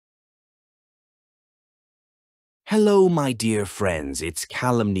Hello, my dear friends, it's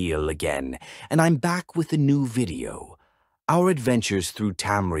Callumnil again, and I'm back with a new video. Our adventures through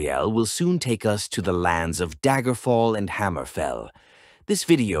Tamriel will soon take us to the lands of Daggerfall and Hammerfell. This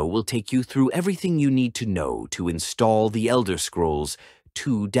video will take you through everything you need to know to install the Elder Scrolls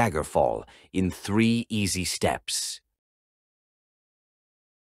Daggerfall in 3 easy steps.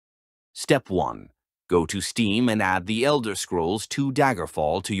 Step 1. Go to Steam and add the Elder Scrolls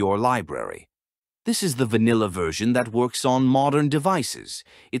Daggerfall to your library. This is the vanilla version that works on modern devices.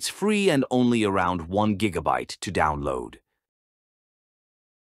 It's free and only around 1 GB to download.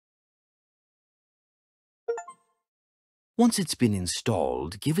 Once it's been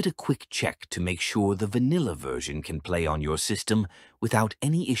installed, give it a quick check to make sure the vanilla version can play on your system without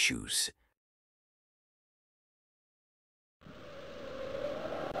any issues.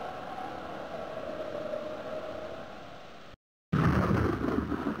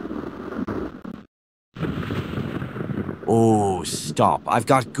 Oh, stop. I've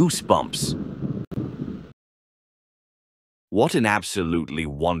got goosebumps. What an absolutely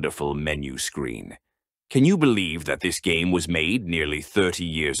wonderful menu screen. Can you believe that this game was made nearly 30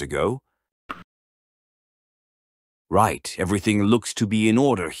 years ago? Right, everything looks to be in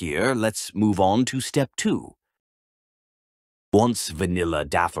order here. Let's move on to step 2. Once vanilla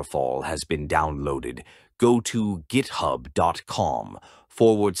Daggerfall has been downloaded, go to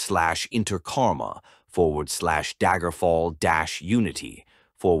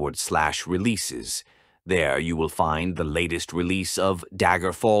github.com/interkarma/Daggerfall-Unity/releases. There you will find the latest release of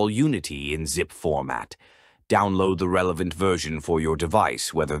Daggerfall Unity in zip format. Download the relevant version for your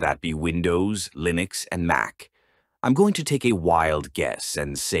device, whether that be Windows, Linux, and Mac. I'm going to take a wild guess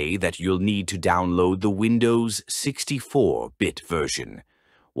and say that you'll need to download the Windows 64-bit version.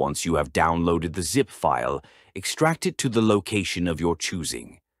 Once you have downloaded the zip file, extract it to the location of your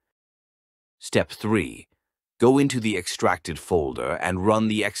choosing. Step 3. Go into the extracted folder and run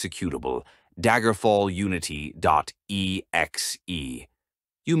the executable DaggerfallUnity.exe.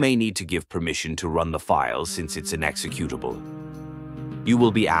 You may need to give permission to run the file since it's an executable. You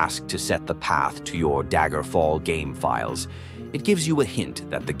will be asked to set the path to your Daggerfall game files. It gives you a hint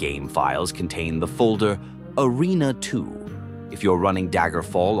that the game files contain the folder Arena 2. If you're running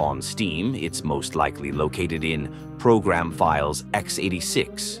Daggerfall on Steam, it's most likely located in ProgramFiles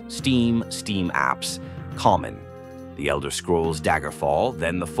x86, Steam Apps, Common. The Elder Scrolls Daggerfall,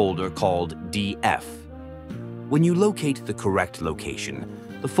 then the folder called DF. When you locate the correct location,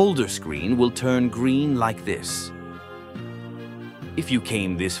 the folder screen will turn green like this. If you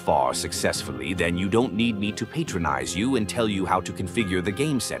came this far successfully, then you don't need me to patronize you and tell you how to configure the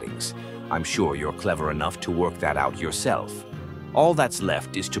game settings. I'm sure you're clever enough to work that out yourself. All that's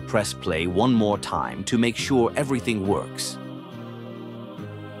left is to press play one more time to make sure everything works.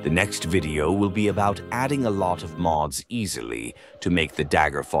 The next video will be about adding a lot of mods easily to make the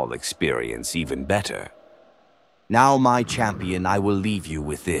Daggerfall experience even better. Now, my champion, I will leave you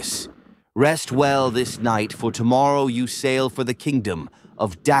with this. Rest well this night, for tomorrow you sail for the kingdom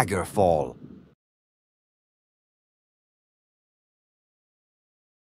of Daggerfall.